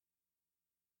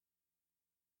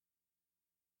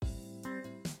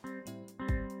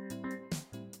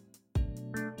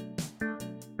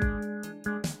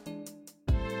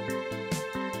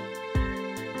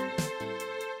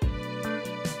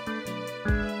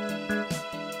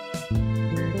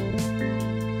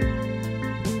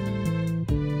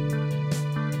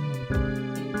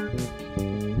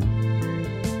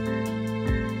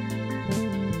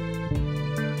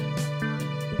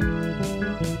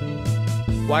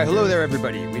Why, hello there,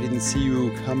 everybody. We didn't see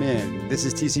you come in. This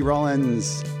is TC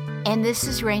Rollins. And this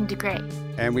is Rain DeGrey.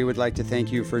 And we would like to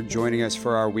thank you for joining us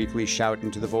for our weekly Shout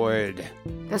into the Void.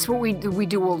 That's what we do. We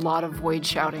do a lot of void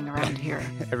shouting around here.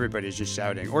 Everybody's just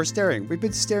shouting or staring. We've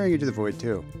been staring into the void,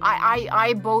 too.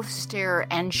 I both stare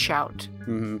and shout.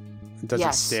 Mm-hmm. Does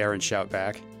it stare and shout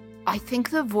back? I think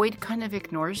the void kind of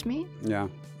ignores me. Yeah,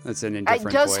 it's an indifferent void.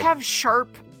 It does have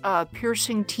sharp,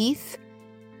 piercing teeth.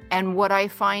 And what I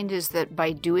find is that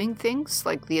by doing things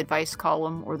like the advice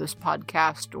column or this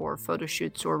podcast or photo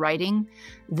shoots or writing,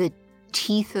 the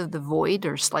teeth of the void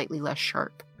are slightly less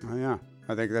sharp. Oh, yeah.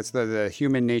 I think that's the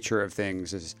human nature of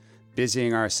things, is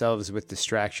busying ourselves with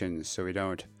distractions so we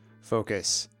don't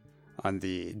focus on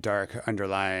the dark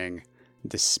underlying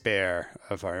despair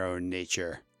of our own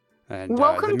nature and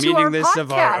the meaningless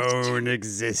of our own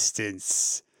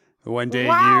existence. One day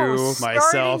you,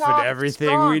 myself, and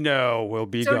everything we know will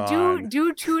be gone. So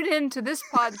do tune in to this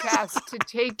podcast to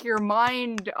take your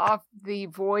mind off the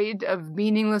void of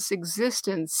meaningless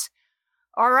existence.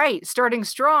 All right, starting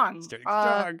strong.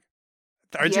 Aren't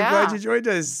you glad you joined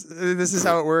us? This is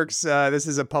how it works. This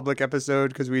is a public episode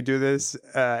because we do this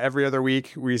every other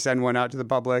week. We send one out to the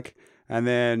public. And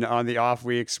then on the off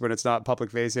weeks when it's not public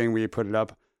facing, we put it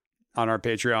up on our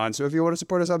Patreon. So if you want to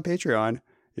support us on Patreon,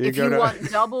 if you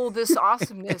want double this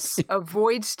awesomeness of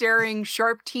void staring,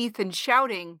 sharp teeth, and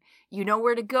shouting, you know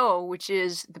where to go, which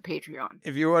is the Patreon.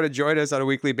 If you want to join us on a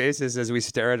weekly basis as we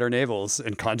stare at our navels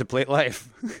and contemplate life,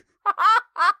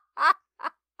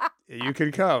 you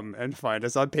can come and find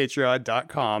us on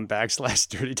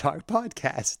patreon.com/Dirty Talk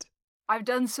Podcast. I've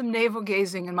done some navel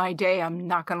gazing in my day, I'm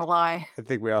not going to lie. I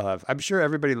think we all have. I'm sure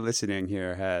everybody listening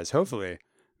here has, hopefully,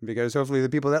 because hopefully the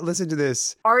people that listen to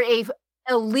this are a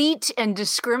elite and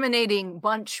discriminating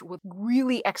bunch with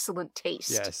really excellent taste.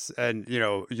 Yes, and,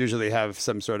 usually have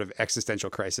some sort of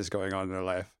existential crisis going on in their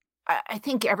life. I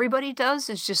think everybody does.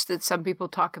 It's just that some people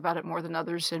talk about it more than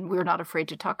others, and we're not afraid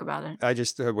to talk about it. I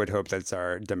just would hope that's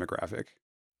our demographic.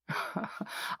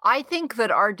 I think that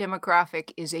our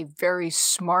demographic is a very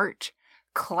smart,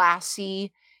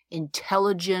 classy,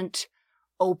 intelligent,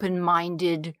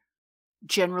 open-minded,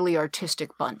 generally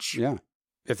artistic bunch. Yeah.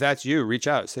 If that's you, reach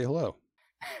out, say hello.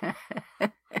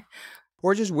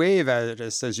 Or just wave at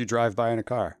us as you drive by in a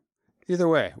car. Either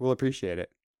way, we'll appreciate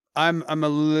it. I'm a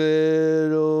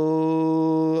little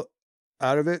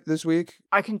out of it this week.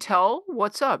 I can tell.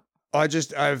 What's up? I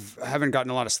haven't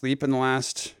gotten a lot of sleep in the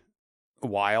last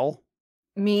while.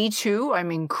 Me too.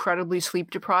 I'm incredibly sleep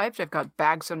deprived. I've got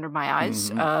bags under my eyes.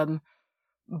 Mm-hmm.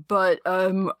 But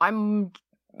I'm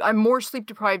more sleep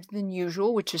deprived than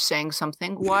usual, which is saying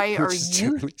something. Why are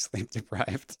you sleep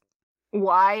deprived?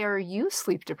 Why are you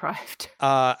sleep deprived?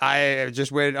 I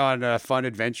just went on a fun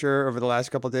adventure over the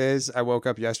last couple of days. I woke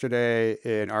up yesterday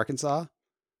in Arkansas.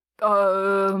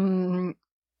 And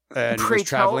was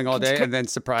traveling all day, and then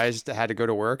surprised I had to go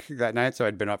to work that night. So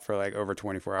I'd been up for like over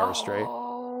 24 hours straight.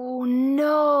 Oh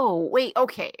no! Wait.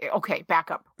 Okay.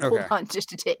 Back up. Hold on,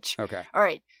 just a titch. Okay. All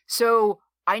right. So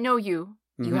I know you.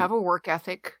 You Mm-hmm. have a work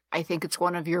ethic. I think it's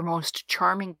one of your most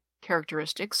charming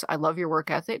characteristics. I love your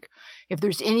work ethic. If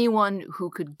there's anyone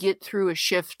who could get through a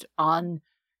shift on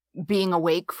being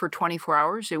awake for 24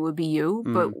 hours, it would be you.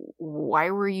 Mm. But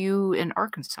why were you in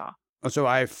Arkansas? So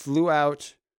I flew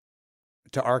out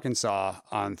to Arkansas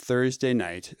on Thursday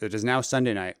night. It is now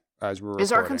Sunday night as we're recording.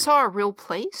 Is Arkansas a real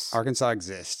place? Arkansas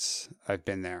exists. I've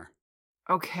been there.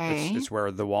 Okay. It's where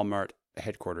the Walmart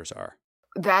headquarters are.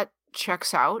 That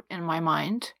checks out in my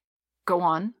mind. Go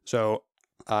on. So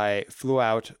I flew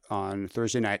out on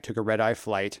Thursday night, took a red-eye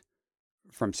flight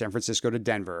from San Francisco to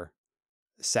Denver,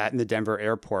 sat in the Denver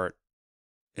airport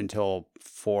until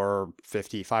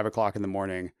 4:50, 5 o'clock in the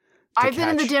morning. I've been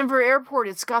in the Denver airport.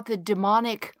 It's got the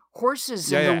demonic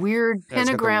horses and the weird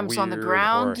pentagrams on the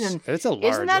ground. And it's a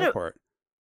large airport.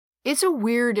 It's a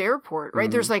weird airport, right?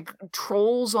 Mm-hmm. There's like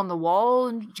trolls on the wall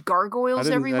and gargoyles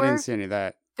everywhere. I didn't see any of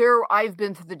that. I've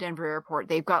been to the Denver airport.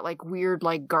 They've got like weird,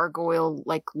 like gargoyle,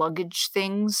 like luggage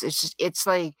things. It's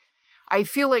like, I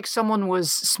feel like someone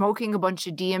was smoking a bunch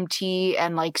of DMT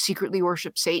and like secretly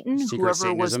worshiped Satan. Secret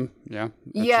Satanism.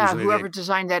 Whoever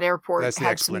designed that airport. That's the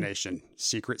explanation.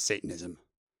 Secret Satanism.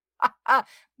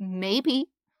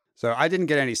 Maybe. So I didn't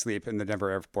get any sleep in the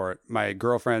Denver airport. My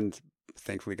girlfriend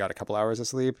thankfully got a couple hours of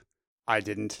sleep. I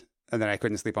didn't. And then I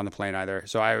couldn't sleep on the plane either.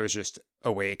 So I was just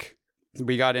awake.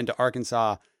 We got into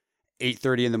Arkansas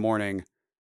 8:30 in the morning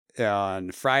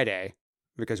on Friday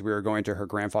because we were going to her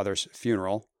grandfather's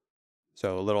funeral.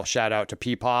 So a little shout out to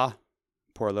Peepaw.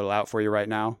 Pour a little out for you right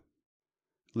now.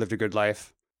 Lived a good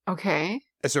life. Okay.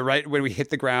 So right when we hit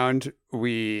the ground,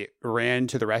 we ran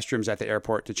to the restrooms at the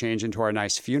airport to change into our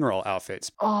nice funeral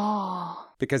outfits. Oh.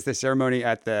 Because the ceremony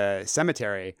at the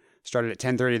cemetery started at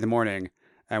 10:30 in the morning,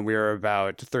 and we were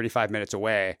about 35 minutes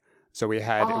away. So we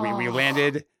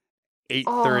landed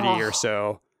 8:30 or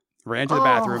so, ran to the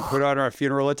bathroom, put on our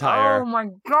funeral attire. Oh my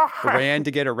God. Ran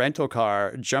to get a rental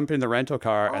car, jumped in the rental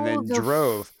car, and then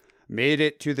drove. Made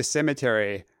it to the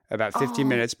cemetery about 15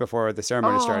 minutes before the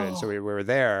ceremony started. So we were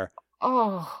there.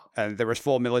 Oh. And there was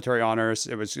full military honors.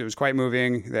 It was quite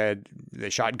moving. They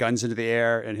shot guns into the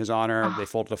air in his honor. They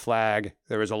folded a flag.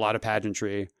 There was a lot of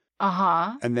pageantry.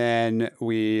 Uh-huh. And then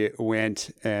we went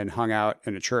and hung out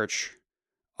in a church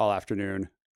all afternoon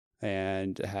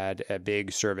and had a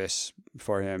big service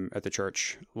for him at the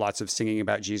church. Lots of singing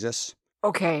about Jesus.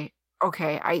 Okay.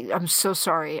 I'm so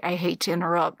sorry. I hate to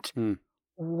interrupt.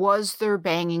 Was there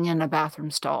banging in a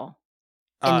bathroom stall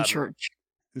in church?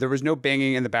 There was no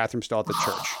banging in the bathroom stall at the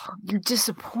church. You're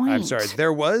disappointed. I'm sorry.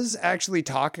 There was actually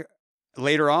talk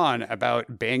later on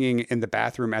about banging in the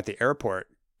bathroom at the airport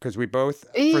because we both,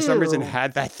 for some reason,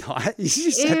 had that thought. You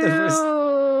just had the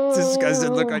most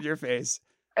disgusted look on your face.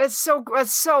 It's so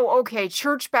okay.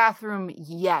 Church bathroom,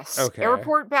 yes. Okay.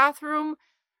 Airport bathroom,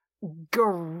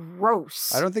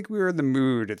 gross. I don't think we were in the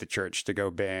mood at the church to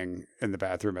go bang in the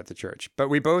bathroom at the church. But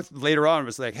we both later on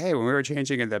was like, hey, when we were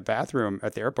changing in the bathroom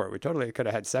at the airport, we totally could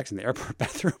have had sex in the airport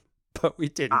bathroom, but we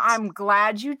didn't. I'm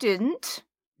glad you didn't.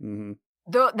 Mm-hmm.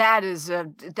 Though that is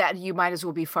that you might as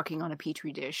well be fucking on a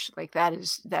petri dish. Like that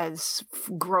is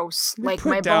gross. You like put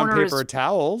my down boner paper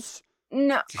towels.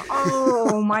 No,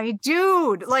 oh my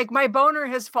dude! Like my boner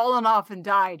has fallen off and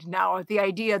died now at the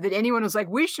idea that anyone was like,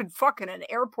 "We should fuck in an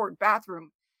airport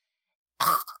bathroom."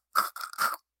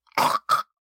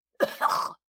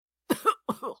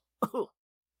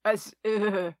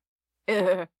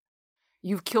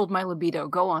 You've killed my libido.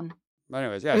 Go on.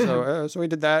 Anyways, yeah. So we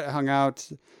did that. Hung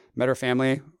out, met her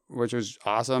family, which was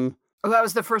awesome. Oh, that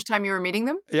was the first time you were meeting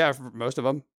them? Yeah, for most of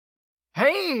them.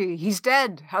 Hey, he's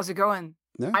dead. How's it going?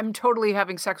 Yeah. I'm totally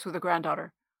having sex with a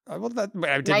granddaughter. Well, I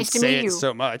didn't Nice to say meet it you.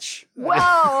 so much.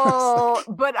 Well,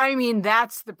 but I mean,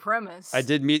 that's the premise. I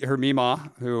did meet her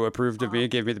Meemaw, who approved of me,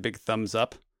 gave me the big thumbs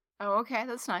up. Oh, okay,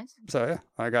 that's nice. So yeah,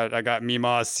 I got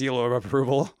Meemaw's seal of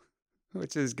approval,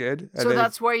 which is good. So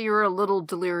that's why you're a little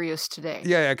delirious today.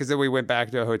 Yeah, because then we went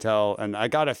back to a hotel, and I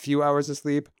got a few hours of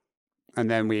sleep, and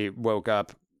then we woke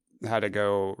up, had to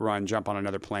go jump on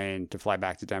another plane to fly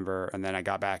back to Denver, and then I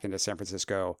got back into San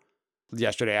Francisco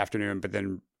yesterday afternoon, but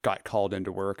then got called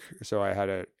into work. So I had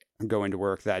to go into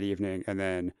work that evening and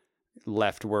then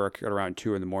left work at around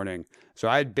 2 a.m. So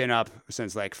I'd been up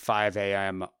since like 5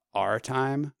 a.m. our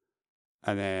time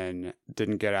and then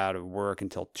didn't get out of work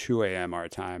until 2 a.m. our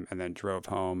time and then drove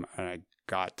home and I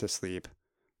got to sleep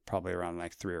probably around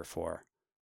like 3 or 4.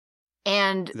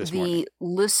 And the morning.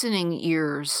 listening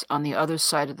ears on the other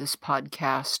side of this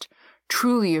podcast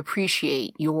truly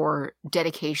appreciate your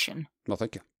dedication. Well,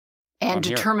 thank you. And I'm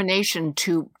here. determination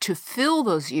to fill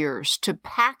those ears, to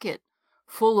pack it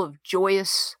full of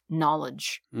joyous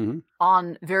knowledge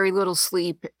on very little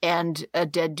sleep and a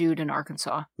dead dude in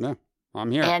Arkansas. Yeah,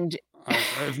 I'm here. And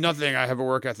if nothing, I have a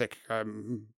work ethic. I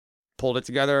pulled it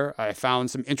together. I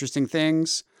found some interesting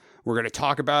things. We're going to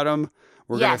talk about them.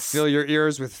 We're going to fill your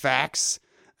ears with facts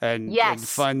and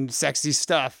fun, sexy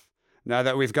stuff. Now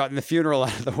that we've gotten the funeral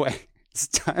out of the way, it's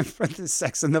time for the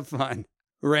sex and the fun.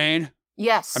 Rain?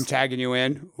 Yes. I'm tagging you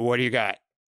in. What do you got?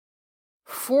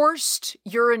 Forced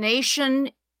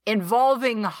urination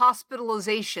involving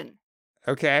hospitalization.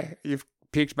 Okay. You've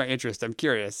piqued my interest. I'm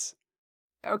curious.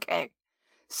 Okay.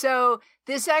 So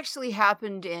this actually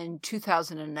happened in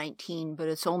 2019, but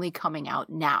it's only coming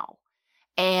out now.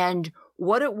 And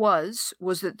what it was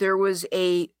that there was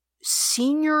a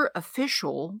senior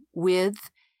official with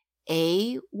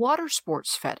a water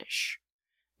sports fetish.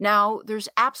 Now, there's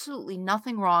absolutely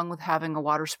nothing wrong with having a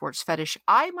water sports fetish.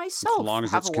 I myself as long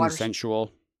as have it's a water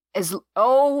consensual. The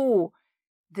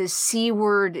C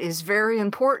word is very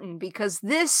important because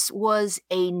this was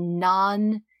a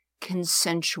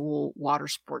non-consensual water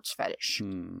sports fetish.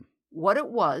 What it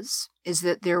was is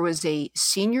that there was a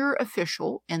senior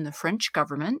official in the French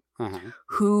government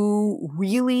who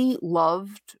really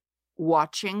loved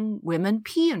watching women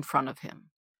pee in front of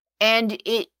him. And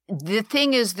the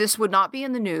thing is, this would not be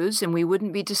in the news and we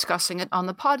wouldn't be discussing it on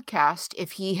the podcast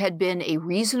if he had been a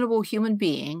reasonable human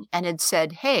being and had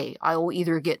said, hey, I will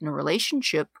either get in a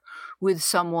relationship with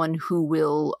someone who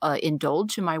will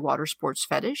indulge in my water sports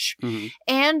fetish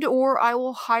and or I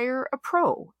will hire a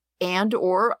pro and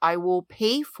or I will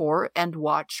pay for and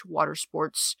watch water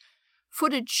sports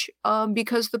footage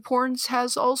because the porns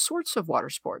has all sorts of water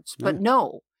sports. Yeah. But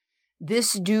no,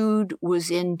 this dude was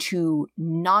into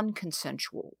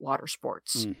non-consensual water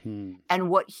sports. Mm-hmm. And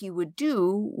what he would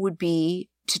do would be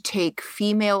to take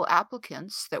female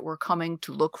applicants that were coming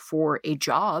to look for a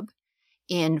job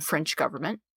in French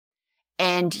government,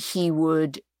 and he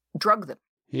would drug them.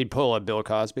 He'd pull a Bill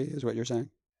Cosby, is what you're saying?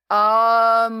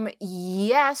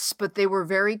 Yes, but they were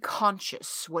very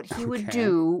conscious. What he would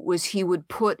do was he would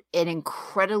put an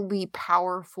incredibly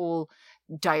powerful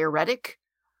diuretic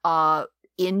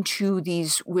into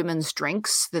these women's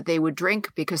drinks that they would drink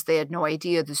because they had no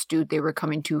idea this dude they were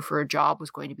coming to for a job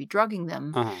was going to be drugging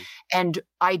them. Uh-huh. And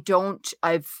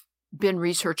I've been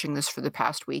researching this for the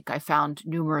past week. I found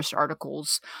numerous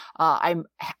articles. I'm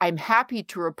happy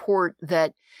to report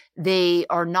that they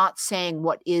are not saying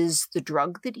what is the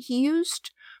drug that he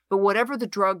used, but whatever the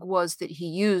drug was that he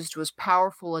used was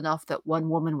powerful enough that one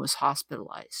woman was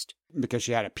hospitalized. Because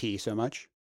she had to pee so much?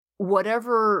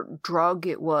 Whatever drug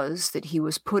it was that he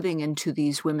was putting into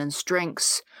these women's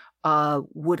drinks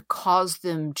would cause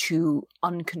them to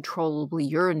uncontrollably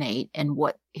urinate. And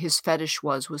what his fetish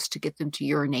was to get them to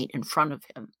urinate in front of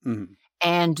him. Mm-hmm.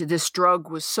 And this drug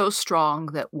was so strong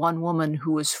that one woman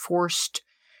who was forced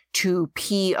to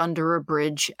pee under a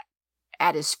bridge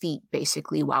at his feet,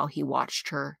 basically, while he watched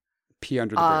her. Pee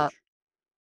under the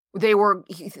bridge.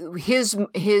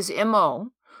 His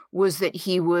MO was that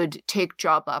he would take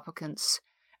job applicants,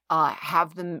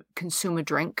 have them consume a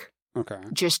drink. Okay.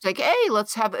 Just like, hey,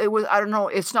 let's have it. Was I don't know.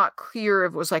 It's not clear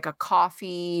if it was like a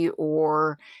coffee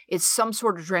or it's some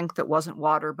sort of drink that wasn't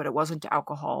water, but it wasn't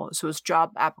alcohol. So it was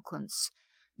job applicants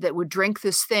that would drink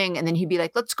this thing, and then he'd be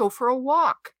like, let's go for a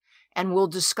walk and we'll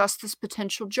discuss this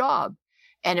potential job.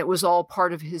 And it was all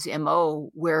part of his MO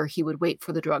where he would wait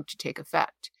for the drug to take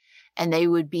effect. And they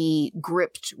would be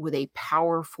gripped with a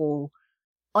powerful,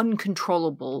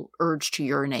 uncontrollable urge to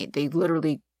urinate. They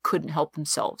literally couldn't help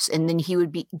themselves. And then he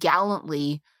would be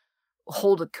gallantly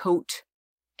hold a coat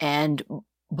and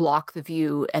block the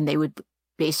view, and they would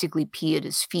basically pee at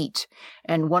his feet.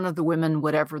 And one of the women,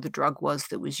 whatever the drug was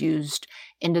that was used,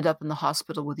 ended up in the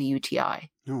hospital with a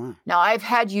UTI. Oh, wow. Now, I've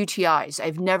had UTIs.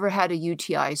 I've never had a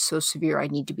UTI so severe I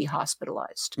need to be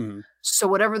hospitalized. Mm-hmm. So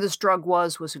whatever this drug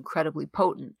was incredibly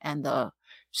potent. And the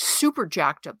super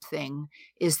jacked up thing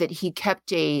is that he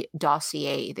kept a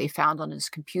dossier they found on his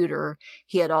computer.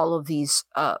 He had all of these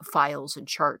files and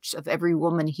charts of every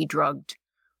woman he drugged,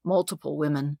 multiple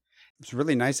women. It's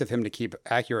really nice of him to keep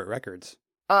accurate records.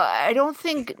 I don't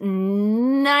think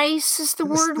nice is the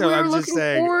word No, we're I'm looking just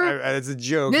saying, for. It's a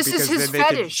joke. This because is his then they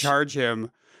could fetish. charge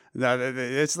him.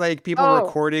 It's like people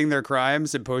recording their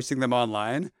crimes and posting them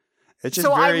online. It's just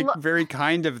very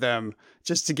kind of them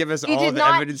just to give us all the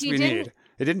evidence we need.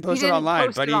 He didn't post it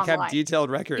online, but he kept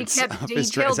detailed records. He kept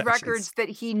detailed records that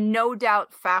he no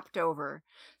doubt fapped over.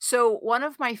 So one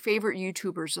of my favorite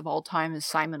YouTubers of all time is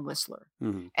Simon Whistler.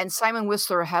 Mm-hmm. And Simon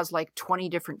Whistler has like 20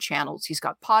 different channels. He's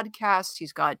got podcasts.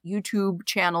 He's got YouTube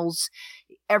channels.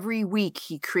 Every week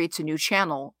he creates a new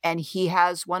channel, and he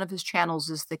has one of his channels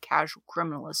is The Casual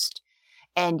Criminalist.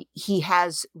 And he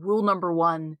has rule number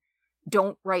 1,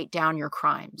 don't write down your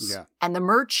crimes. Yeah. And the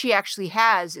merch he actually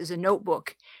has is a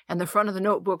notebook. And the front of the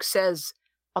notebook says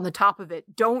on the top of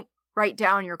it, don't write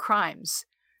down your crimes.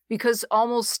 Because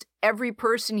almost every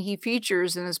person he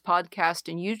features in his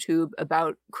podcast and YouTube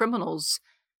about criminals,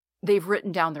 they've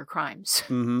written down their crimes.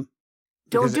 Mm-hmm.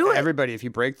 Don't do it. Everybody, if you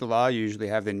break the law, you usually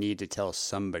have the need to tell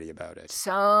somebody about it.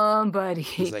 Somebody.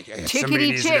 It's like,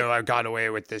 somebody needs to know I got away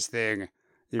with this thing.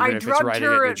 Even I if drugged it's writing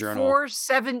her it in at the journal.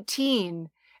 4:17.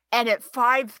 And at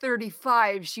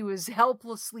 5:35, she was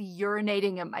helplessly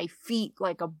urinating at my feet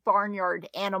like a barnyard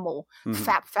animal. Mm-hmm.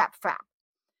 Fap, fap, fap.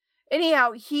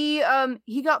 Anyhow, he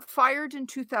got fired in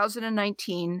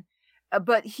 2019,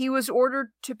 but he was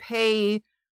ordered to pay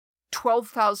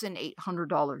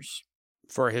 $12,800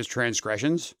 for his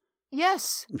transgressions.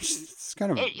 Yes, it's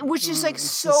kind of which is like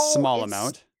so a small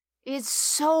amount. It's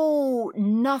so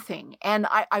nothing. And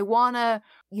I want to,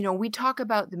 we talk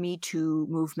about the Me Too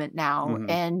movement now. Mm-hmm.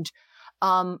 And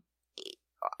I'm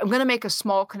going to make a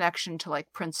small connection to like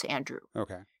Prince Andrew.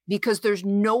 Okay. Because there's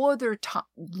no other time,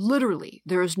 literally,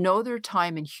 there is no other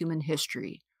time in human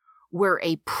history where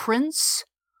a prince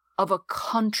of a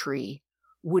country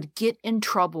would get in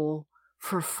trouble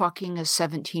for fucking a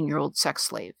 17-year-old sex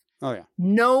slave. Oh, yeah.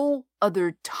 No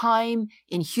other time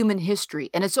in human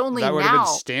history. And it's only now. That would have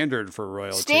been standard for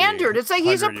royalty. Standard. It's like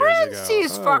he's a prince.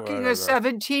 He's fucking a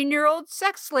 17-year-old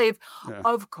sex slave. Yeah.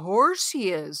 Of course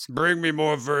he is. Bring me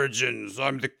more virgins.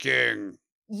 I'm the king.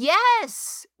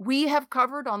 Yes. We have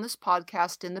covered on this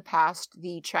podcast in the past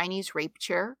the Chinese rape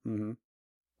chair. Mm-hmm.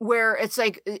 where it's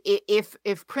like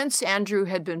if Prince Andrew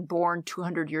had been born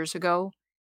 200 years ago,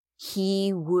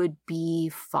 he would be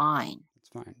fine. It's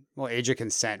fine. Well, age of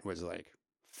consent was like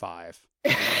 5.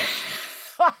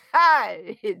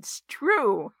 It's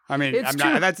true. I mean, It's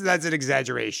not. true. That's an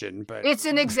exaggeration, but It's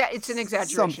an exaggeration.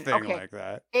 Something Okay. like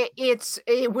that.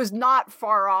 It was not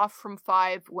far off from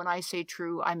 5. When I say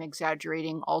true, I'm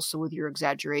exaggerating also with your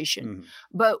exaggeration. Mhm.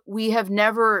 But we have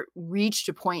never reached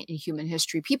a point in human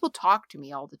history. People talk to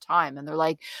me all the time and they're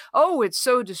like, "Oh, it's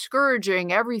so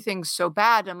discouraging. Everything's so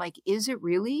bad." I'm like, "Is it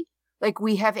really?" Like,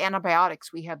 we have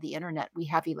antibiotics, we have the internet, we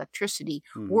have electricity,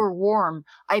 Mhm. we're warm.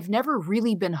 I've never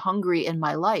really been hungry in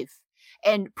my life.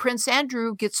 And Prince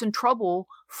Andrew gets in trouble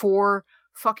for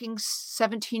fucking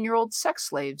 17-year-old sex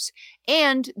slaves.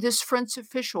 And this French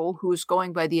official, who is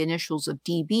going by the initials of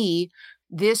DB,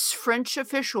 this French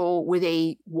official with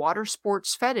a water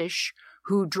sports fetish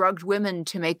who drugged women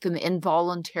to make them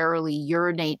involuntarily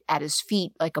urinate at his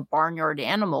feet like a barnyard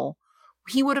animal,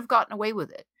 he would have gotten away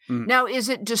with it. Mm. Now, is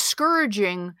it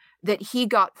discouraging that he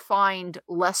got fined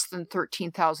less than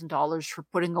 $13,000 for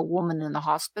putting a woman in the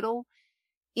hospital?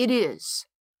 It is.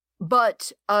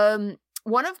 But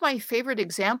one of my favorite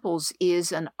examples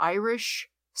is an Irish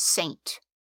saint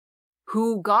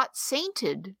who got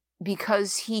sainted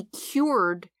because he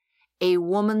cured a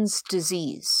woman's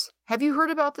disease. Have you heard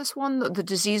about this one? The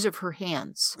disease of her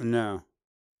hands. No.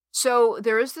 So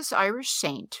there is this Irish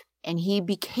saint, and he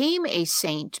became a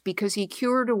saint because he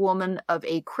cured a woman of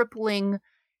a crippling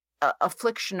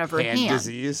affliction of her hand.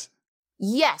 Disease?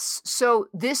 Yes. So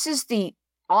this is the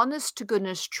honest to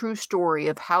goodness true story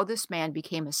of how this man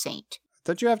became a saint.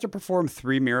 Don't you have to perform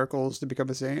 3 miracles to become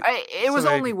a saint? It was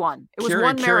only one. It was one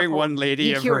miracle. Curing one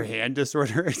lady of her hand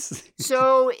disorders.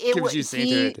 So it gives you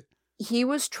sainthood. He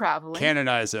was traveling.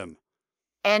 Canonize him.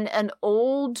 And an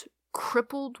old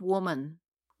crippled woman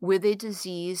with a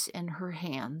disease in her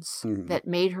hands that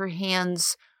made her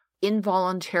hands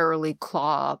involuntarily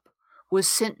claw up was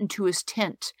sent into his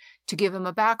tent to give him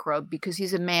a back rub because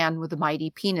he's a man with a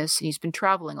mighty penis and he's been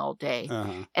traveling all day.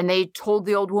 Uh-huh. And they told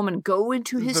the old woman, go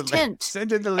into his tent.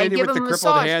 Send in the lady with the crippled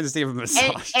massage. hands to give him a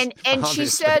massage. And she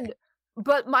said,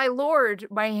 but my lord,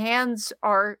 my hands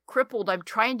are crippled. I'm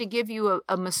trying to give you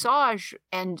a massage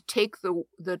and take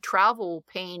the travel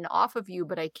pain off of you,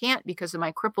 but I can't because of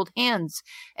my crippled hands.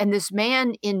 And this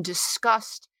man, in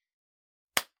disgust,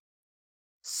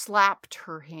 slapped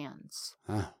her hands.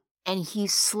 Huh. And he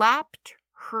slapped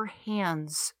her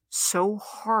hands so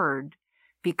hard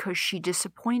because she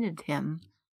disappointed him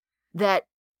that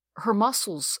her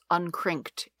muscles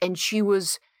uncranked and she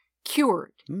was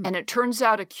cured. And it turns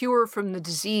out a cure from the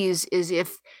disease is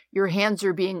if your hands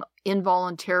are being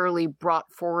involuntarily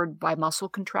brought forward by muscle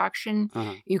contraction,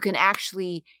 you can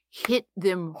actually hit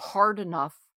them hard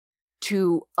enough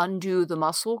to undo the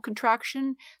muscle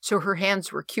contraction. So her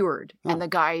hands were cured, and the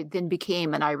guy then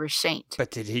became an Irish saint.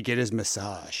 But did he get his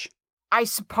massage? I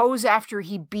suppose after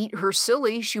he beat her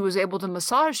silly, she was able to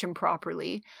massage him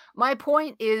properly. My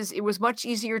point is, it was much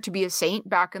easier to be a saint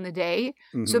back in the day.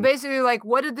 So basically, like,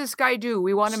 what did this guy do?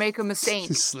 We want to make him a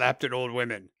saint. Slapped at old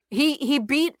women. He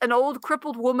beat an old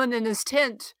crippled woman in his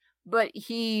tent, but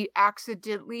he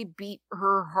accidentally beat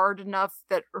her hard enough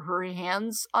that her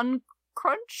hands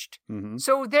uncrunched.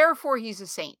 So therefore, he's a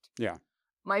saint. Yeah.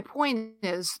 My point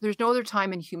is, there's no other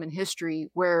time in human history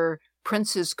where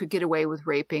princes could get away with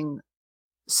raping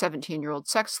 17-year-old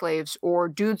sex slaves, or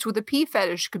dudes with a pee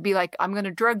fetish could be like, I'm going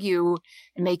to drug you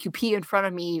and make you pee in front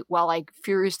of me while I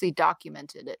furiously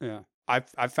documented it. Yeah.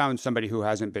 I've found somebody who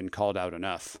hasn't been called out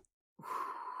enough.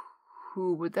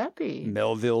 Who would that be?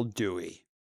 Melville Dewey.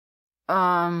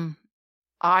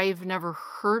 I've never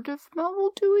heard of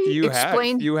Melville Dewey.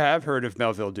 You have heard of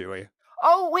Melville Dewey.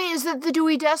 Oh, wait, is it the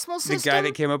Dewey Decimal System? The guy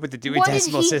that came up with the Dewey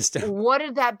Decimal System. What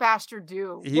did that bastard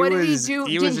do? What did he do?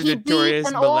 He was a notorious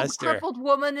beat an molester. old crippled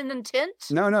woman in a tent?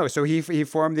 No. So he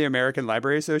formed the American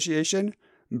Library Association,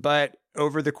 but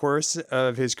over the course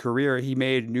of his career, he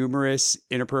made numerous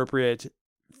inappropriate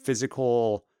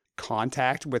physical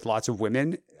contact with lots of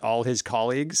women, all his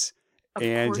colleagues,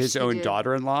 and his own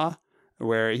daughter-in-law,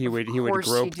 where he would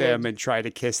grope them and try to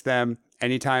kiss them.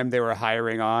 Anytime they were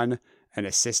hiring on an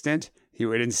assistant, he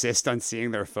would insist on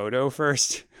seeing their photo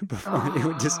first before he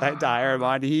would decide to hire him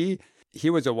on. He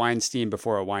was a Weinstein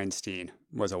before a Weinstein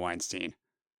was a Weinstein.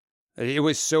 It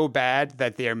was so bad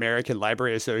that the American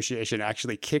Library Association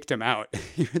actually kicked him out.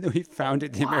 Even though he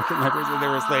founded the American Library,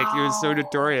 so he was so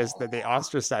notorious that they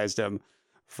ostracized him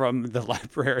from the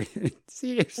librarian.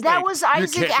 Seriously, That was you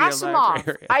Isaac can't be a Asimov.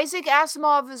 librarian. Isaac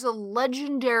Asimov is a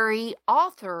legendary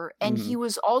author, and he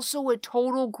was also a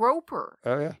total groper.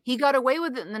 Oh, yeah. He got away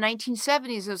with it in the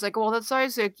 1970s. It was like, well, that's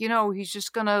Isaac. He's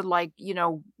just going to,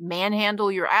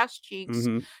 manhandle your ass cheeks.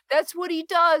 That's what he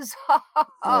does.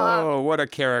 Oh, what a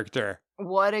character.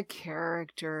 What a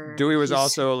character. Dewey was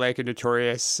also like a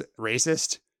notorious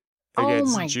racist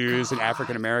against my Jews and God.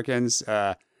 African Americans.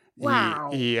 Wow.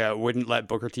 He wouldn't let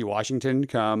Booker T. Washington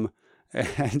come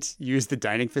and use the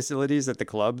dining facilities at the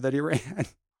club that he ran.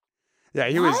 Yeah,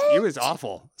 he was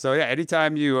awful. So yeah,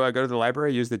 anytime you go to the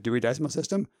library, use the Dewey Decimal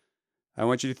System. I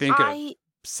want you to think of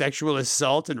sexual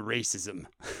assault and racism.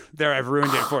 There, I've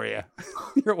ruined it for you.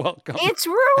 You're welcome. It's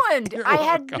ruined. You're I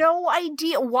had welcome. no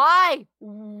idea. Why?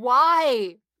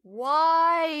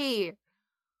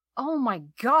 Oh my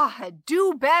God.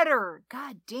 Do better.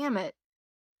 God damn it.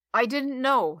 I didn't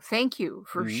know. Thank you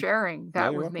for sharing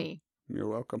that with me. You're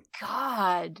welcome.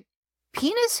 God.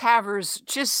 Penis havers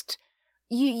just,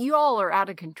 y'all are out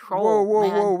of control.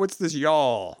 Whoa. What's this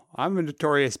y'all? I'm a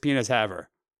notorious penis haver.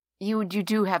 You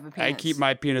do have a penis. I keep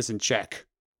my penis in check.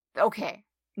 Okay.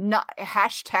 Not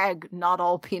not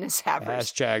all penis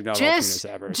havers. Hashtag not all penis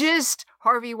havers. Just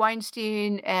Harvey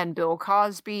Weinstein and Bill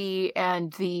Cosby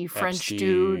and the French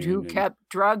dude who kept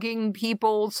drugging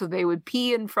people so they would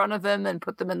pee in front of him and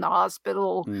put them in the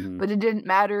hospital. But it didn't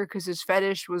matter because his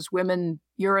fetish was women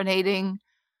urinating.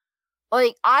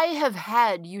 Like, I have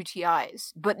had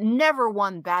UTIs, but never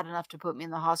one bad enough to put me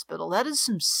in the hospital. That is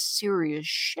some serious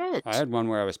shit. I had one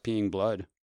where I was peeing blood.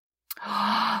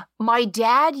 My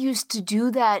dad used to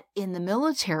do that in the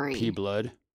military. Pee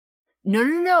blood?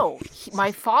 No.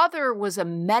 My father was a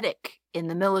medic in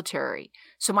the military.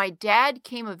 So my dad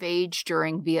came of age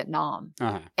during Vietnam.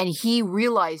 And he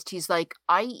realized, he's like,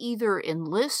 I either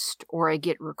enlist or I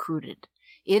get recruited.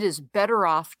 It is better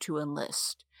off to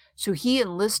enlist. So he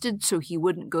enlisted so he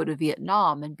wouldn't go to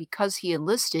Vietnam. And because he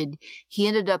enlisted, he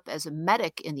ended up as a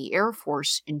medic in the Air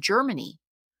Force in Germany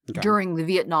during the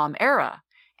Vietnam era.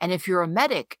 And if you're a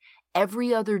medic,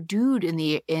 every other dude in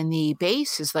the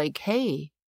base is like,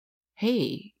 hey,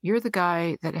 you're the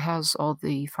guy that has all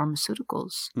the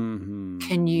pharmaceuticals.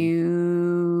 Can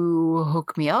you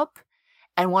hook me up?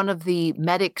 And one of the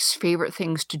medics' favorite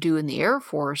things to do in the Air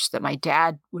Force that my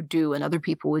dad would do and other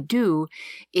people would do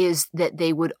is that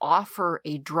they would offer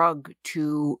a drug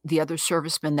to the other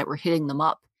servicemen that were hitting them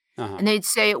up. And they'd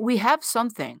say, we have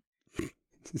something.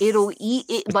 It'll eat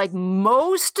it, like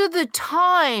most of the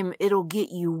time, it'll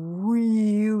get you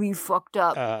really fucked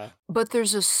up. But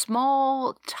there's a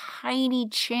small, tiny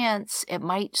chance it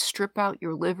might strip out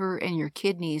your liver and your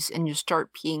kidneys and you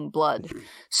start peeing blood.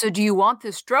 So do you want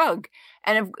this drug?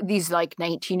 And if these like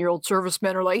 19-year-old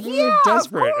servicemen are like, yeah,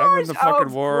 desperate. I'm in the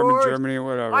fucking war. Course. I'm in Germany,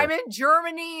 whatever. I'm in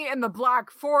Germany in the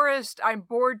Black Forest. I'm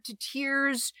bored to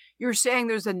tears. You're saying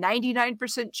there's a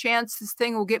 99% chance this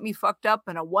thing will get me fucked up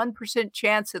and a 1%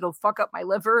 chance it'll fuck up my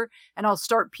liver and I'll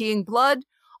start peeing blood.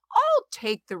 I'll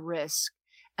take the risk.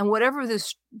 And whatever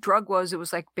this drug was, it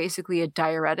was like basically a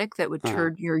diuretic that would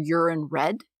turn your urine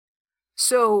red.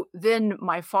 So then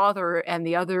my father and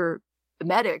the other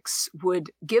medics would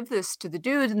give this to the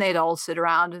dude and they'd all sit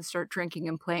around and start drinking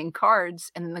and playing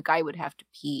cards. And then the guy would have to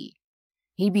pee.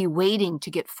 He'd be waiting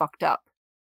to get fucked up,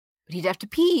 but he'd have to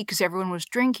pee because everyone was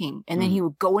drinking. And then he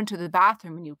would go into the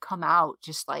bathroom and you'd come out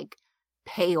just like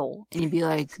pale and you'd be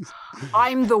like,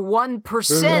 I'm the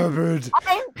 1%.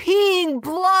 I'm peeing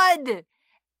blood.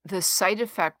 The side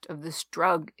effect of this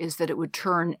drug is that it would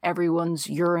turn everyone's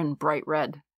urine bright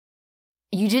red.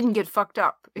 You didn't get fucked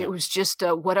up. It was just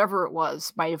whatever it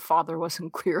was. My father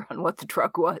wasn't clear on what the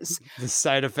drug was. The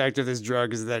side effect of this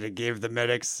drug is that it gave the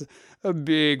medics a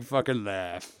big fucking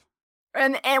laugh.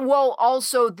 And well,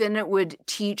 also then it would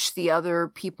teach the other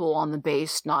people on the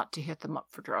base not to hit them up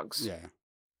for drugs. Yeah.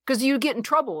 Because you'd get in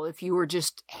trouble if you were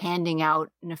just handing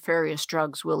out nefarious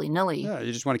drugs willy-nilly. Yeah,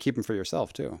 you just want to keep them for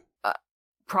yourself, too.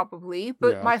 Probably.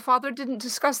 But my father didn't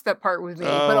discuss that part with me.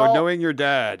 Knowing your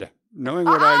dad. Knowing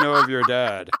what I know of your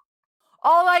dad.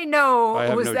 All I know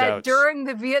was no that doubts. during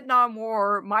the Vietnam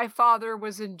War, my father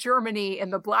was in Germany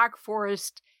in the Black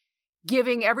Forest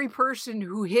giving every person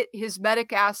who hit his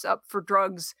medic ass up for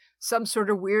drugs some sort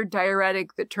of weird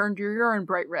diuretic that turned your urine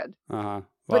bright red. Well,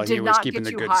 but he did was not keeping get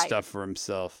the you good high. stuff for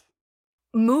himself.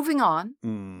 Moving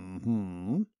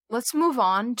on. Let's move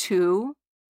on to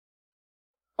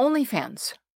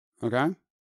OnlyFans. Okay.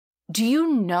 Do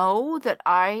you know that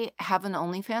I have an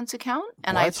OnlyFans account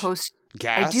and I What? post?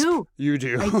 Gasp. I do. You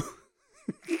do.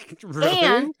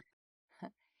 Really?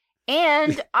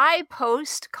 And I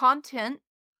post content,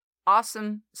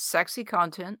 awesome, sexy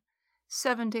content,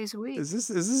 7 days a week. Is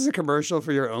this a commercial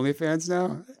for your OnlyFans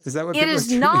now? Is that what It people is are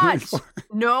tuning in not. for?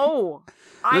 No.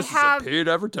 This is a paid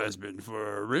advertisement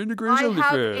for Raina Gray's I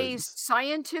have a OnlyFans.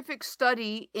 scientific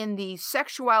study in the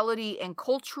Sexuality and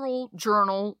Cultural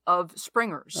Journal of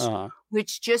Springer's, Uh-huh.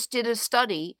 which just did a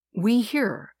study. We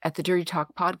here at the Dirty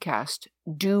Talk podcast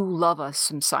do love us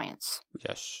some science.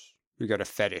 Yes. We got a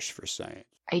fetish for science.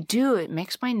 I do. It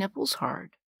makes my nipples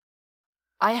hard.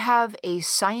 I have a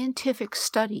scientific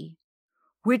study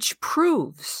which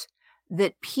proves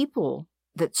that people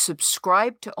that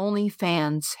subscribe to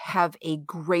OnlyFans have a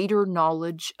greater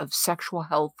knowledge of sexual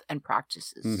health and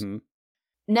practices. Mm-hmm.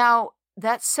 Now,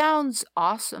 that sounds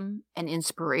awesome and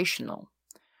inspirational,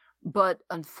 but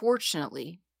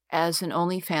unfortunately, as an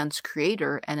OnlyFans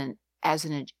creator and as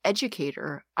an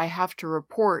educator, I have to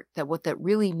report that what that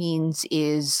really means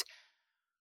is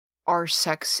our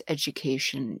sex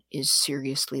education is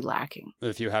seriously lacking.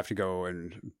 If you have to go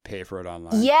and pay for it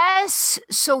online. Yes.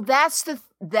 So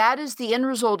that is the end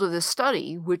result of this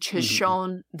study, which has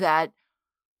shown that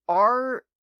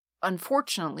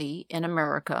unfortunately in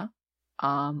America,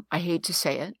 I hate to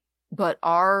say it, but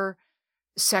our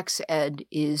sex ed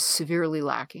is severely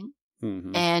lacking,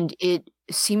 and it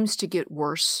seems to get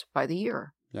worse by the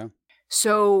year. Yeah.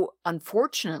 So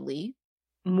unfortunately,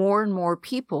 more and more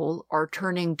people are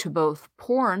turning to both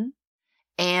porn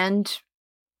and,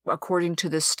 according to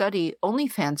this study,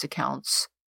 OnlyFans accounts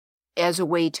as a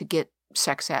way to get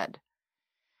sex ed.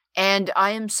 And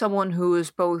I am someone who has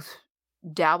both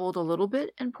dabbled a little bit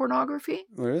in pornography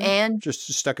and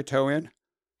just stuck a toe in.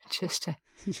 Just a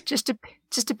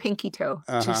pinky toe.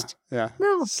 Just yeah.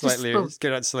 little, Slightly just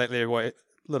get out slightly white,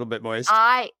 a little bit moist.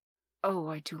 I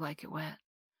do like it wet.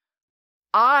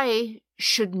 I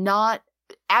should not,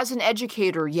 as an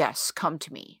educator, yes, come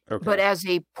to me. Okay. But as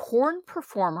a porn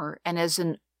performer and as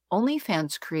an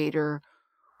OnlyFans creator,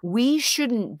 we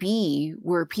shouldn't be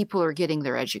where people are getting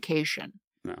their education.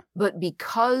 No. But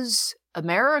because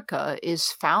America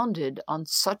is founded on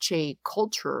such a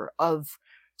culture of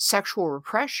sexual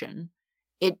repression,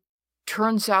 it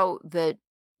turns out that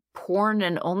porn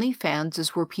and OnlyFans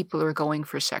is where people are going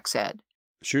for sex ed.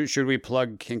 Should we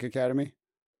plug Kink Academy?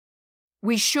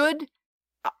 We should.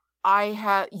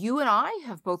 You and I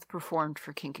have both performed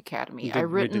for Kink Academy.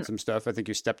 We did some stuff. I think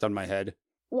you stepped on my head.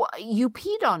 Well, you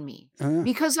peed on me Yeah.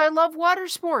 because I love water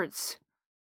sports.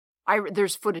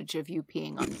 There's footage of you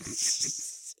peeing on me.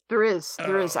 There is.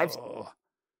 Oh,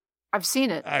 I've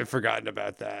seen it. I've forgotten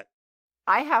about that.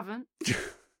 I haven't.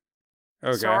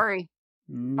 Okay. Sorry.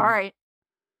 All right.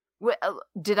 Well,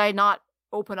 did I not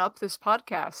open up this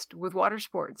podcast with water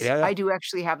sports? Yeah. I do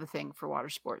actually have a thing for water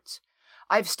sports.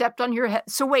 I've stepped on your head.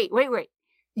 So wait.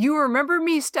 You remember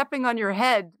me stepping on your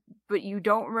head, but you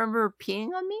don't remember peeing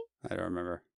on me? I don't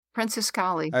remember. Princess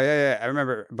Kali. Oh, yeah. I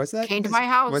remember. Came to my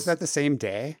house. Was that the same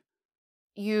day?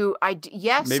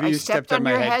 Yes. Maybe you stepped on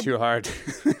my head too hard.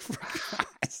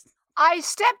 I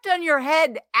stepped on your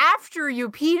head after you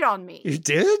peed on me. You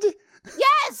did?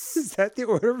 Yes! Is that the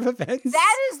order of events?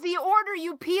 That is the order.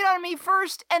 You peed on me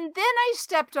first, and then I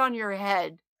stepped on your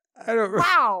head. I don't.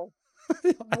 Wow.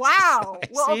 Wow.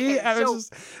 Well, see, okay,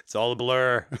 it's all a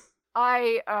blur.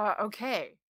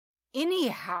 Okay.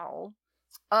 Anyhow,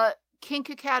 Kink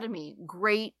Academy,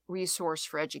 great resource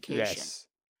for education. Yes.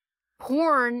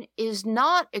 Porn is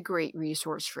not a great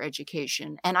resource for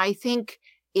education, and I think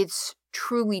it's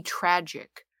truly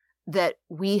tragic that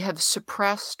we have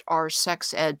suppressed our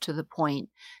sex ed to the point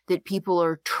that people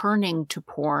are turning to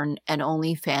porn and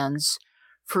OnlyFans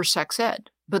for sex ed.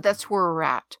 But that's where we're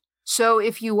at. So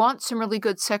if you want some really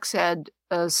good sex ed,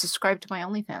 subscribe to my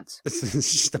OnlyFans. This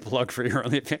is just a plug for your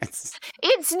OnlyFans.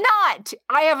 It's not.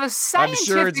 I have a scientific I'm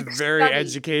sure it's very study.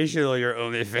 Educational, your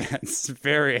OnlyFans.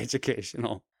 Very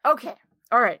educational. Okay.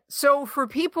 All right. So for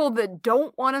people that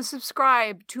don't want to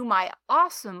subscribe to my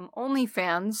awesome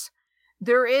OnlyFans,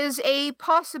 there is a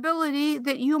possibility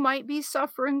that you might be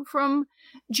suffering from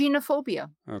genophobia.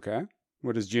 Okay.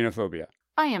 What is genophobia?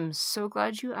 I am so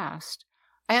glad you asked.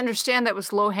 I understand that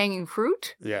was low-hanging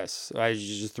fruit. Yes. I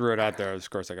just threw it out there. Of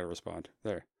course, I got to respond.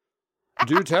 There.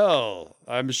 Do tell.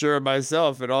 I'm sure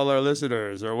myself and all our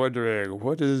listeners are wondering,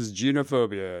 what is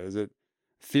genophobia? Is it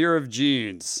fear of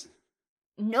genes?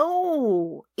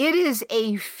 No, it is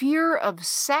a fear of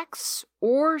sex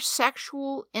or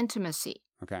sexual intimacy.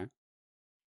 Okay.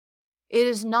 It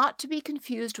is not to be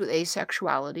confused with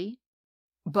asexuality,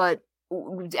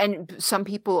 and some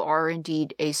people are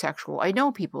indeed asexual. I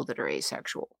know people that are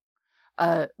asexual,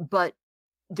 but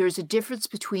there's a difference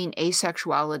between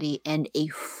asexuality and a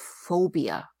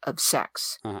phobia of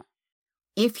sex. Uh-huh.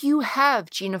 If you have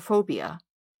genophobia,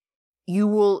 you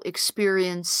will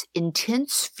experience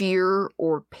intense fear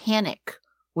or panic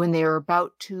when they are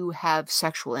about to have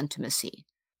sexual intimacy.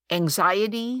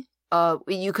 Anxiety,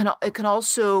 it can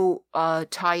also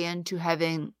tie into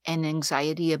having an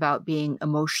anxiety about being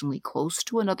emotionally close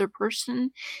to another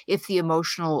person if the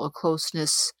emotional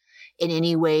closeness in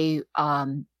any way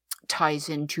ties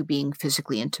into being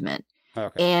physically intimate.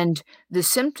 Okay. And the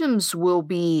symptoms will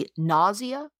be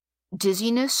nausea,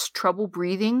 dizziness, trouble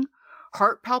breathing,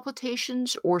 heart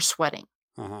palpitations, or sweating.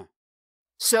 Uh-huh.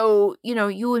 So,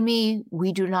 you and me,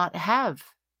 we do not have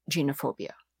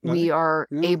genophobia. We are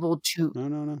able to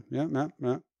No.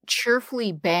 Yeah.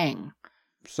 cheerfully bang.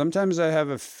 Sometimes I have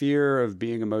a fear of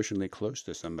being emotionally close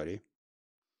to somebody,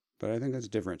 but I think that's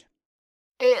different.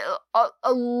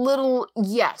 A little,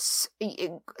 yes.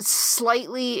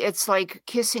 Slightly, it's like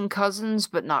kissing cousins,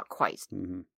 but not quite.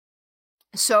 Mm-hmm.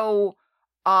 So,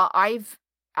 I've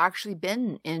actually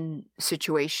been in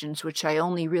situations which I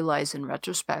only realize in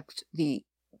retrospect the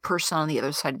person on the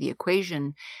other side of the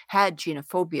equation had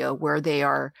genophobia, where they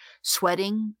are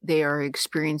sweating, they are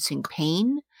experiencing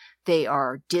pain, they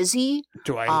are dizzy.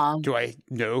 Do I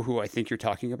know who I think you're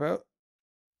talking about?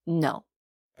 No.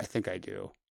 I think I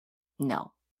do.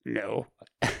 No. No.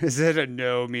 Is it a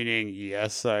no meaning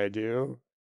yes, I do?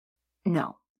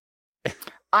 No.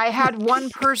 I had one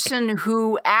person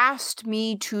who asked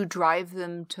me to drive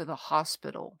them to the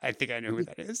hospital. I think I know who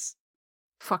that is.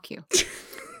 Fuck you.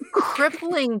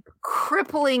 crippling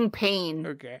pain.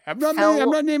 Okay. I'm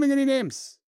not naming any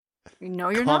names. No,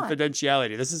 you're not.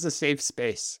 Confidentiality. This is a safe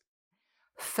space.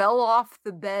 Fell off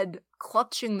the bed,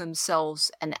 clutching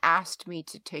themselves, and asked me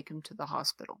to take him to the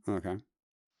hospital. Okay.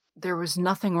 There was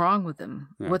nothing wrong with them.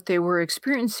 Yeah. What they were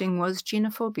experiencing was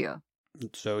genophobia.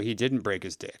 So he didn't break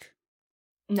his dick.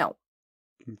 No.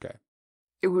 Okay.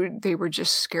 They were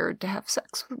just scared to have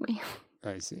sex with me.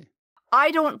 I see.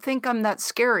 I don't think I'm that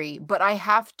scary, but I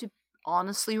have to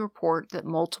honestly report that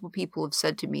multiple people have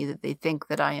said to me that they think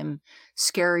that I am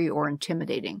scary or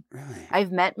intimidating. Really?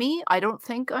 I've met me. I don't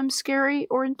think I'm scary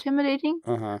or intimidating.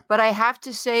 Uh-huh. But I have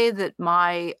to say that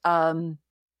my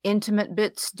intimate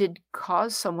bits did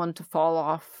cause someone to fall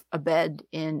off a bed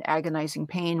in agonizing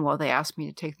pain while they asked me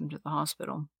to take them to the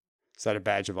hospital. Is that a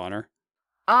badge of honor?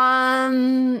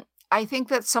 I think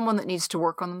that's someone that needs to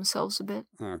work on themselves a bit.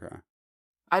 Okay.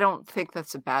 I don't think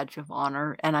that's a badge of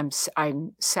honor, and I'm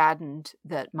saddened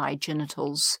that my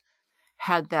genitals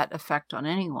had that effect on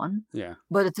anyone. Yeah.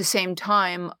 But at the same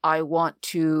time, I want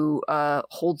to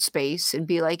hold space and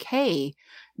be like, hey,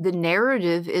 the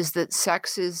narrative is that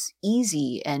sex is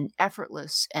easy and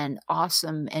effortless and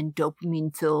awesome and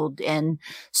dopamine filled and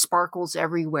sparkles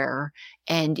everywhere.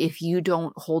 And if you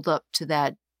don't hold up to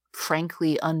that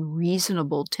frankly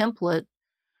unreasonable template,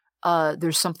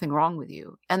 there's something wrong with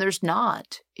you. And there's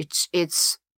not.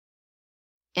 It's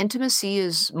intimacy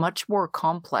is much more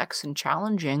complex and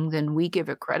challenging than we give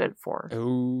it credit for.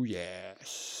 Oh,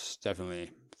 yes.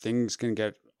 Definitely. Things can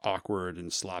get awkward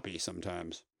and sloppy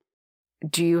sometimes.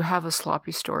 Do you have a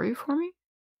sloppy story for me?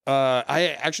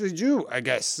 I actually do, I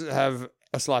guess, have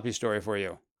a sloppy story for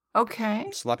you. Okay.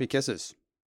 Sloppy kisses.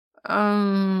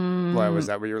 Why, was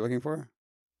that what you were looking for?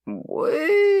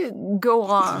 Go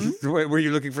on. Were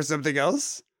you looking for something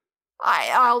else?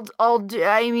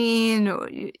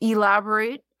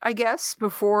 Elaborate, I guess,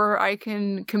 before I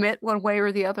can commit one way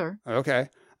or the other. Okay.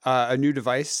 A new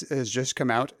device has just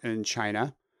come out in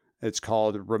China. It's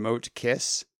called Remote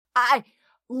Kiss.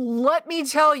 Let me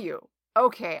tell you.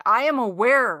 Okay, I am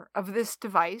aware of this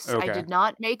device. Okay. I did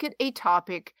not make it a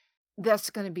topic that's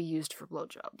going to be used for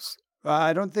blowjobs.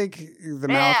 I don't think the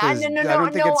mouth is. I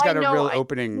don't think it's got a real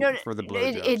opening for the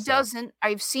blowjob. It doesn't.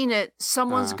 I've seen it.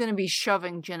 Someone's going to be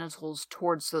shoving genitals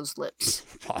towards those lips.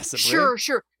 Possibly.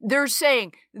 Sure. They're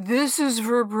saying this is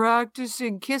for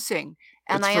practicing kissing,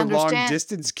 and it's I for understand long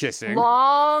distance kissing.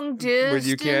 Long distance. When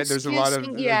you can't. There's a lot of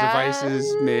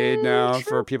devices made now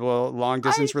for people. Long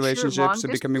distance relationships are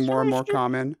becoming more and more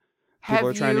common. People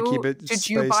are trying to keep it. Did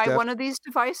you buy one of these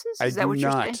devices? Is that what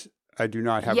you're saying? I do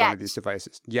not have one of these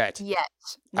devices yet.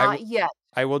 Not yet.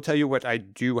 I will tell you what I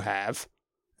do have,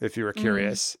 if you were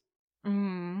curious.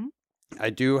 Mm-hmm. I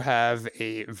do have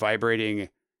a vibrating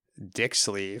dick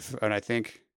sleeve, and I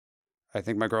think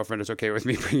my girlfriend is okay with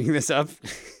me bringing this up.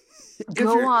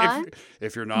 Go on.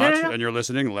 If you're not and you're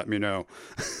listening, let me know.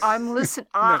 I'm listening.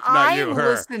 I'm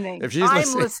listening. If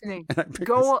she's listening.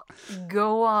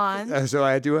 Go on. So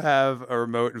I do have a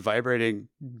remote vibrating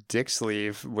dick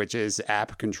sleeve, which is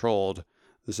app controlled.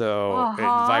 So it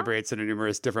vibrates in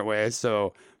numerous different ways.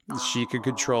 So she could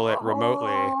control it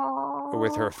remotely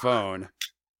with her phone.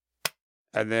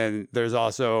 And then there's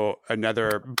also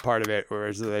another part of it where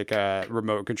it's like a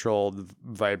remote controlled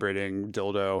vibrating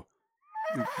dildo,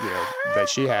 that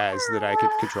she has that I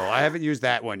could control. I haven't used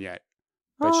that one yet,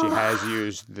 but she has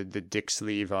used the dick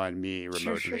sleeve on me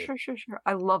remotely. Sure.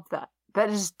 I love that. That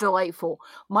is delightful.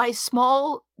 My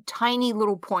small, tiny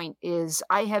little point is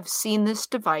I have seen this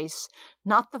device,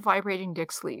 not the vibrating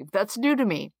dick sleeve. That's new to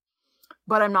me,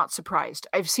 but I'm not surprised.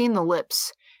 I've seen the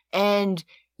lips, and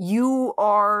you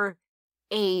are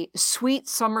a sweet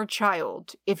summer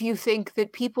child if you think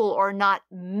that people are not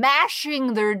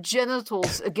mashing their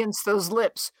genitals against those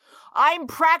lips. I'm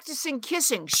practicing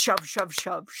kissing. Shove, shove,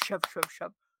 shove, shove, shove,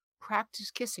 shove.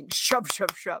 Practice kissing. Shove,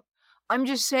 shove, shove. I'm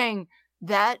just saying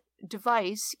that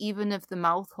device, even if the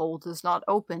mouth hole does not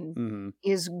open,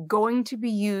 is going to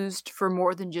be used for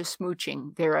more than just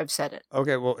smooching. There, I've said it.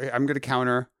 Okay, well, I'm going to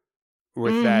counter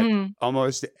with that.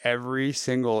 Almost every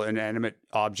single inanimate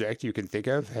object you can think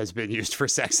of has been used for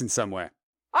sex in some way.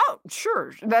 Oh,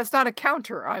 sure. That's not a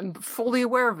counter. I'm fully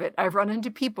aware of it. I've run into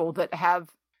people that have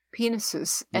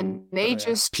penises, and they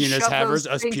just penis havers.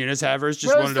 Us penis havers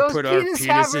just wanted to put our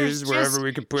penises wherever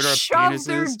we could put our shove penises.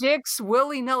 Their dicks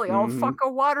willy nilly. I'll fuck a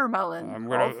watermelon. I'm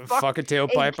gonna fuck a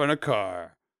tailpipe on a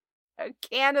car. A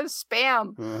can of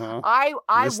Spam. I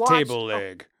watched table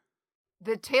leg.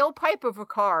 The tailpipe of a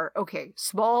car. Okay,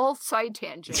 small side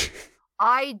tangent.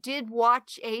 I did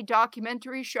watch a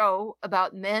documentary show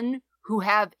about men who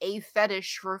have a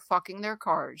fetish for fucking their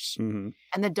cars. And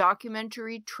the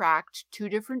documentary tracked two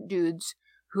different dudes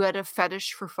who had a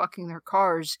fetish for fucking their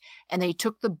cars, and they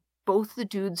took both the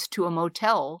dudes to a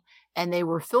motel, and they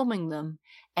were filming them.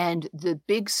 And the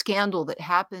big scandal that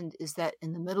happened is that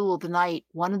in the middle of the night,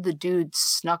 one of the dudes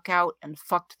snuck out and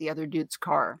fucked the other dude's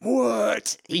car.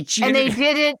 What? He cheated? And they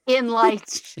did it in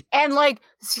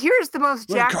here's the most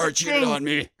jacked car cheated on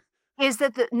me. Is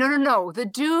that no. The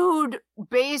dude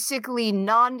basically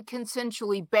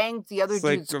non-consensually banged the other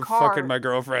dude's car. Fucking my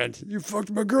girlfriend. You fucked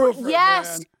my girlfriend.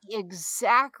 Yes, man.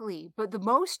 Exactly. But the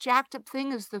most jacked up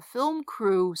thing is the film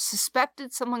crew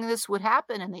suspected something like this would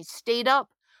happen, and they stayed up,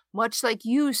 much like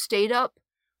you stayed up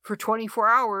for 24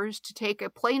 hours to take a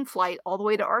plane flight all the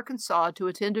way to Arkansas to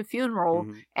attend a funeral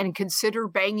and consider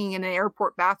banging in an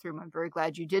airport bathroom. I'm very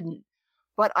glad you didn't.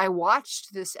 But I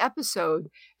watched this episode,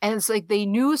 and it's like they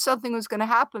knew something was going to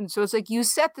happen. So it's like, you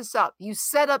set this up. You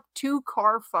set up two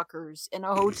car fuckers in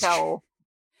a hotel.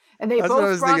 And That's what I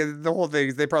was thinking. The whole thing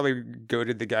is they probably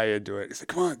goaded the guy into it. He's like,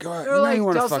 come on, go ahead. They're like,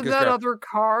 doesn't that other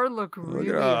car look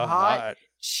really hot?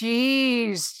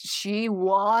 Jeez, she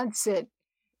wants it.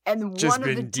 And just one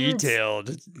been of the detailed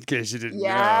in case you didn't know.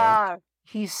 Yeah.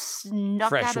 He snuck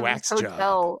Fresh out of wax his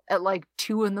hotel at like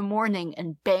 2 a.m.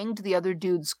 and banged the other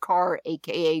dude's car,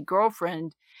 aka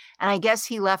girlfriend. And I guess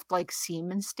he left like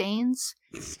semen stains.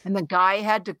 And the guy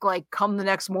had to like come the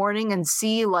next morning and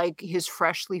see like his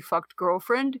freshly fucked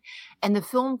girlfriend. And the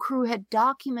film crew had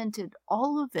documented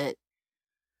all of it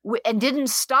and didn't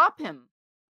stop him.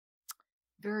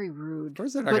 Very rude. Of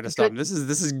course they're not going to stop him. This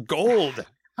is gold.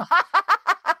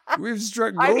 We've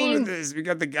struck gold with this. We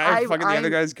got the guy fucking the other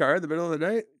guy's car in the middle of the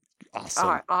night.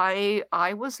 Awesome.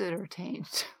 I was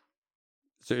entertained.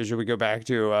 So should we go back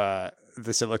to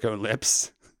the silicone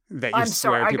lips that you swear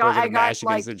sorry, people are going to mash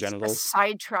like, against their genitals?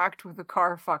 Sidetracked with the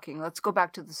car fucking. Let's go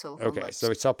back to the silicone lips.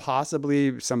 So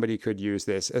possibly somebody could use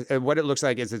this. What it looks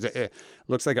like is it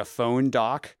looks like a phone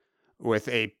dock with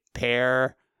a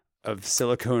pair of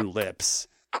silicone lips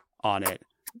on it.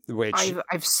 Which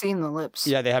I've seen the lips.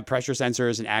 Yeah, they have pressure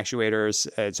sensors and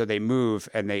actuators, so they move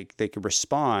and they can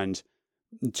respond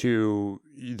to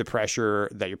the pressure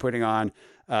that you're putting on.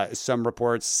 Some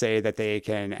reports say that they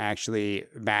can actually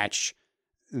match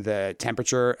the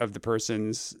temperature of the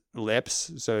person's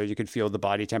lips, so you can feel the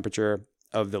body temperature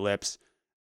of the lips.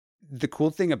 The cool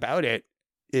thing about it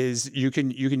is you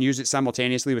can use it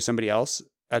simultaneously with somebody else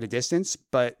at a distance,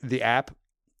 but the app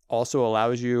also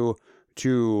allows you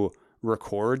to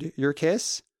record your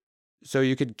kiss. So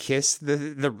you could kiss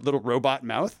the little robot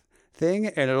mouth thing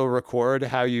and it'll record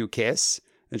how you kiss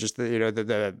and just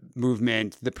the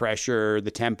movement, the pressure,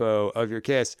 the tempo of your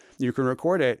kiss. You can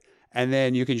record it and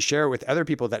then you can share it with other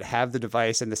people that have the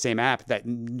device and the same app that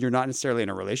you're not necessarily in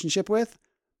a relationship with,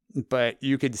 but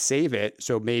you could save it.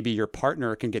 So maybe your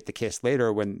partner can get the kiss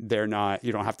later when they're not,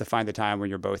 you don't have to find the time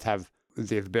when you both have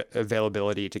the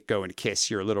availability to go and kiss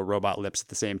your little robot lips at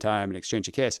the same time and exchange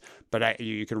a kiss. But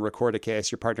you can record a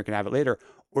kiss, your partner can have it later,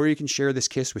 or you can share this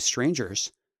kiss with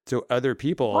strangers. So other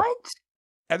people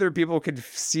could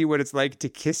see what it's like to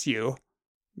kiss you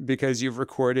because you've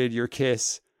recorded your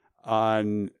kiss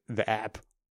on the app.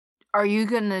 Are you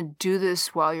going to do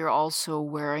this while you're also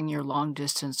wearing your long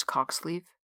distance cock sleeve?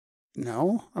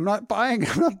 No, I'm not buying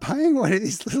one of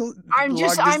these little. I'm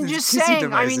just kissing saying.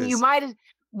 devices. I mean,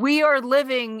 we are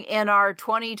living in our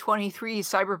 2023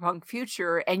 cyberpunk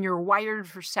future, and you're wired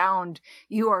for sound.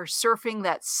 You are surfing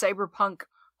that cyberpunk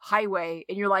highway,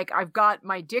 and you're like, I've got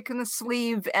my dick in the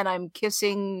sleeve, and I'm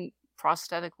kissing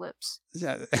prosthetic lips.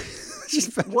 Yeah.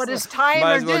 What is time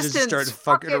Might or as well distance? just start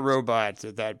fucking a robot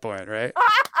at that point, right?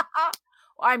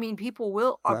 I mean, people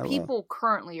will. Well. People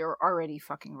currently are already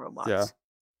fucking robots. Yeah.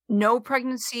 No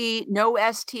pregnancy, no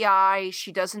STI.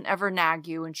 She doesn't ever nag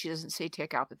you, and she doesn't say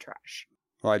take out the trash.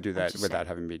 Well, I do that without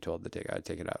having been told to take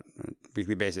it out on a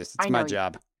weekly basis. It's my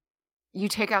job. You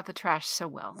take out the trash so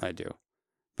well. I do.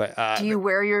 But do you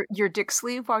wear your dick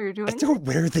sleeve while you're doing it? I don't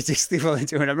wear the dick sleeve while I'm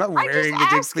doing it. I'm not wearing the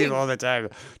dick sleeve all the time.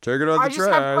 Take it out the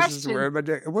trash. Just wear my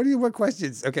dick. What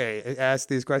questions? Okay, ask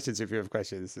these questions if you have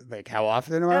questions. Like, how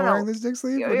often am I wearing this dick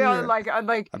sleeve? I'm like, I'm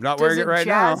not wearing it right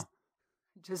now.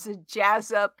 Does it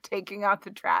jazz up taking out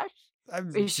the trash?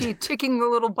 Is she ticking the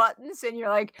little buttons and you're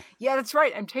like, yeah, that's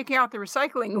right, I'm taking out the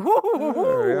recycling.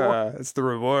 Yeah, it's the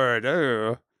reward.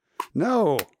 Oh,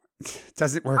 no, it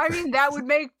doesn't work. I mean, that would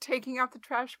make taking out the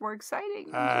trash more exciting.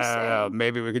 I don't know.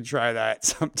 Maybe we could try that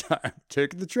sometime.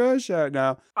 Take the trash out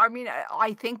now. I mean,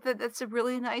 I think that's a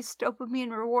really nice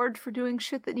dopamine reward for doing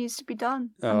shit that needs to be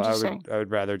done. Oh, I would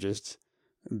rather just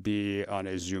be on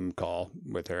a Zoom call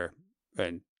with her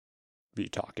and be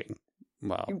talking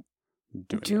while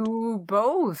do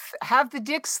both. Have the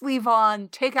dick sleeve on,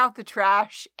 take out the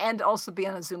trash, and also be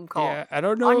on a Zoom call. Yeah, I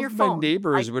don't know if my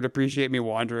neighbors would appreciate me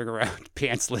wandering around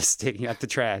pantsless taking out the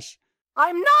trash.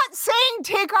 I'm not saying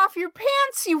take off your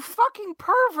pants, you fucking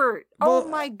pervert. Well, oh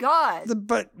my God.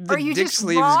 But the dick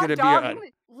sleeve is going to be on.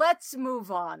 Let's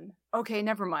move on. Okay,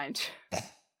 never mind.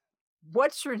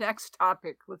 What's your next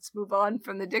topic? Let's move on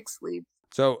from the dick sleeve.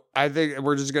 So I think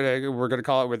we're gonna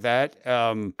call it with that.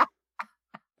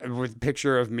 With a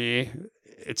picture of me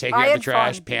taking out the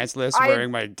trash, pantsless, wearing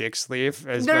my dick sleeve.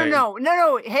 As no.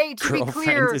 Hey, to be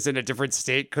clear, is in a different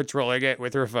state, controlling it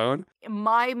with her phone. In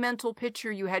my mental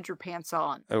picture, you had your pants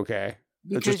on. Okay.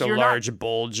 It's just a large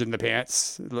bulge in the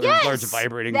pants. Yes, large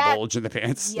vibrating bulge in the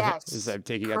pants. Yes. As I'm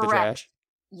taking out the trash.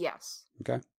 Yes.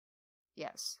 Okay.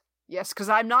 Yes, because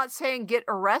I'm not saying get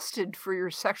arrested for your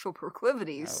sexual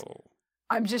proclivities. No.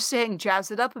 I'm just saying jazz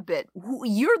it up a bit.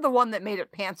 You're the one that made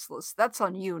it pantsless. That's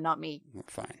on you, not me.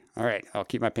 Fine. All right. I'll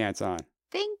keep my pants on.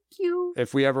 Thank you.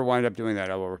 If we ever wind up doing that,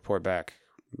 I will report back.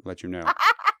 Let you know.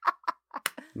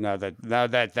 now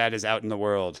that is out in the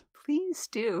world. Please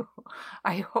do.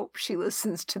 I hope she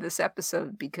listens to this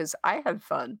episode because I had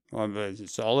fun. Well,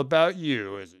 it's all about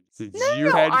you. Since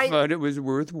you had fun, it was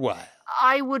worthwhile.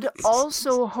 I would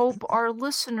also hope our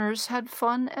listeners had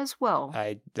fun as well.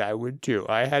 I would too.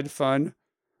 I had fun.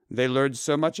 They learned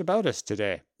so much about us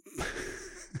today.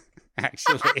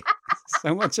 Actually,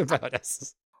 so much about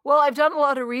us. Well, I've done a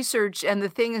lot of research, and the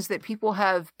thing is that people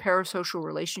have parasocial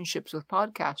relationships with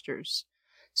podcasters.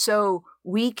 So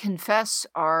we confess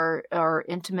our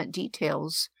intimate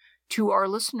details to our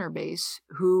listener base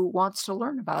who wants to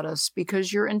learn about us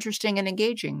because you're interesting and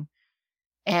engaging.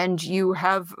 And you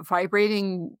have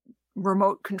vibrating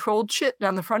remote-controlled shit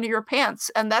down the front of your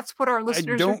pants, and that's what our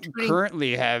listeners are doing. I don't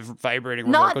currently have vibrating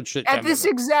remote-controlled shit down at this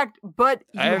exact, but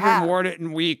you have. I haven't worn it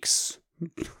in weeks.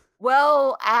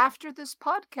 Well, after this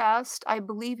podcast, I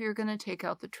believe you're going to take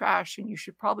out the trash, and you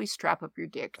should probably strap up your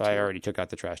dick, too. I already took out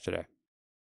the trash today.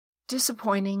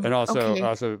 Disappointing. And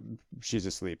also, she's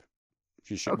asleep.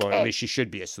 She should, well, at least she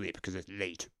should be asleep because it's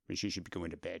late, and she should be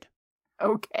going to bed.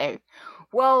 Okay.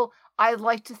 Well, I'd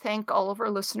like to thank all of our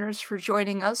listeners for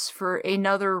joining us for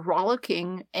another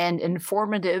rollicking and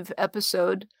informative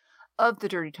episode of the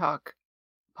Dirty Talk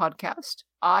podcast.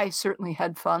 I certainly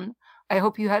had fun. I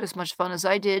hope you had as much fun as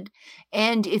I did.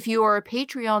 And if you are a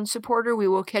Patreon supporter, we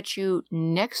will catch you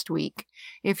next week.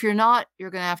 If you're not,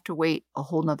 you're going to have to wait a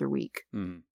whole nother week.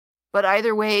 Mm. But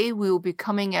either way, we will be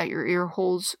coming at your ear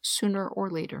holes sooner or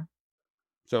later.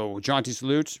 So, jaunty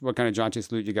salute. What kind of jaunty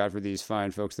salute you got for these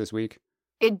fine folks this week?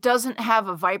 It doesn't have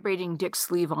a vibrating dick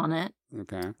sleeve on it.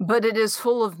 Okay. But it is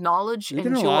full of knowledge and joy.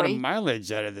 You're getting a lot of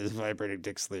mileage out of this vibrating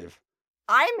dick sleeve.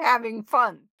 I'm having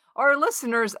fun. Our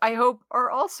listeners, I hope, are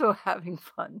also having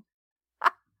fun.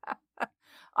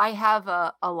 I have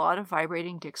a lot of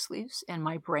vibrating dick sleeves in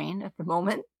my brain at the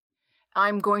moment.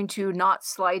 I'm going to not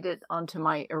slide it onto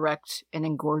my erect and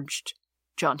engorged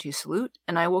jaunty salute,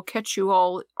 and I will catch you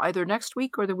all either next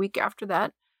week or the week after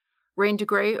that. Rain to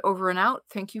Gray, over and out.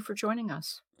 Thank you for joining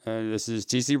us. This is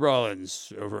TC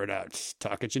Rollins, over and out.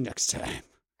 Talk at you next time.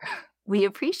 We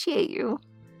appreciate you.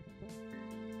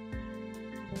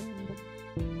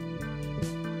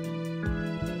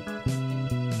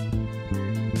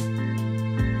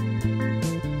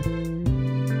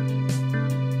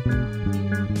 you.